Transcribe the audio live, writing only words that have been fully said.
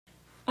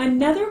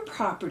Another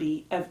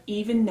property of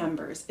even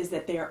numbers is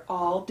that they are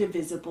all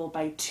divisible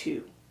by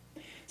 2.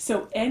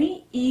 So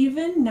any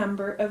even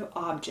number of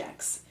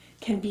objects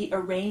can be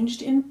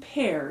arranged in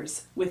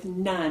pairs with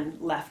none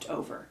left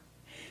over.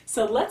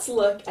 So let's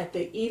look at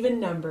the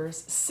even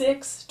numbers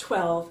 6,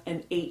 12,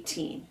 and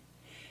 18.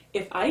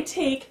 If I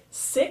take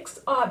 6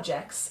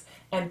 objects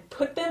and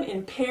put them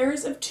in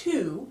pairs of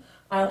 2,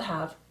 I'll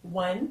have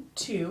 1,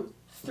 2,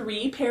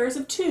 3 pairs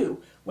of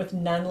 2 with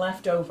none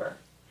left over.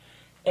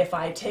 If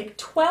I take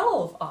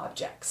 12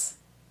 objects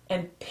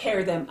and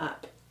pair them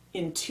up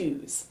in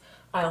 2s,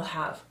 I'll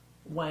have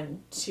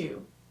 1,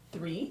 2,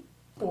 3,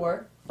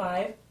 4,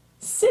 5,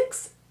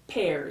 6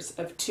 pairs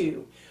of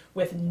 2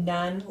 with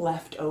none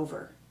left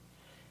over.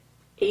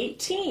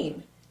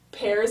 18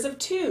 pairs of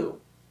 2,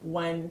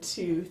 1,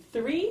 2,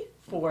 3,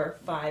 4,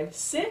 5,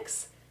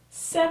 6,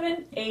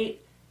 7,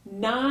 8,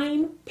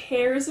 9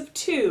 pairs of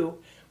 2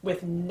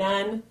 with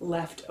none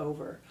left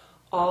over.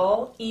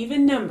 All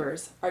even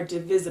numbers are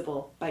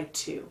divisible by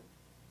 2.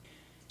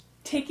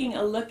 Taking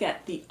a look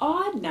at the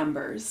odd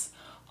numbers,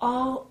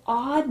 all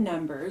odd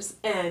numbers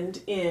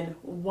end in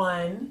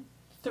 1,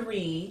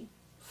 3,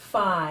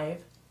 5,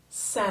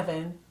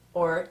 7,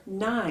 or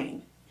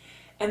 9,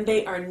 and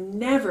they are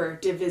never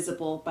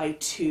divisible by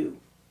 2.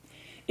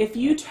 If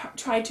you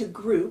try to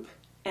group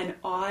an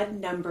odd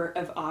number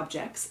of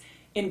objects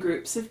in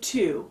groups of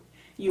 2,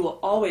 you will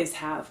always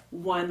have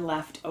 1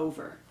 left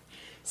over.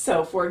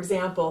 So, for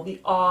example, the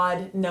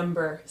odd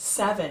number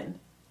 7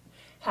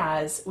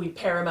 we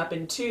pair them up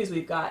in 2s,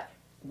 we've got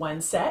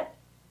 1 set,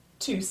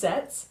 2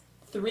 sets,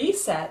 3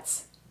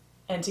 sets,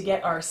 and to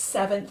get our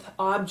 7th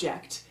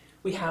object,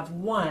 we have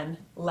 1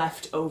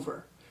 left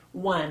over,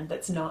 1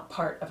 that's not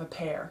part of a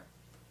pair.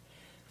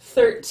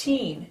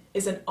 13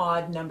 is an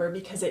odd number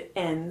because it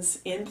ends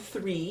in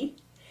 3,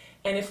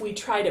 and if we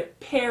try to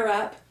pair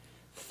up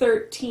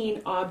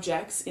 13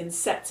 objects in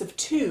sets of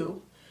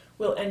 2,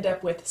 we'll end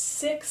up with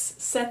 6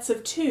 sets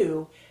of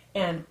 2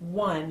 and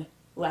 1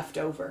 left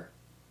over.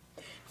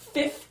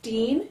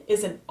 15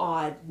 is an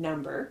odd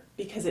number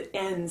because it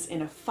ends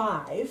in a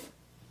 5,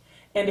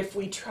 and if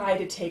we try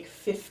to take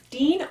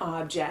 15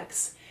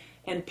 objects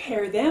and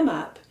pair them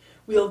up,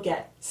 we'll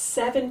get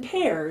 7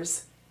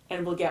 pairs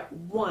and we'll get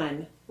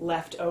 1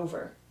 left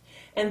over.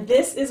 And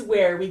this is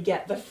where we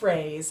get the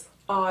phrase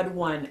odd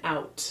one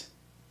out.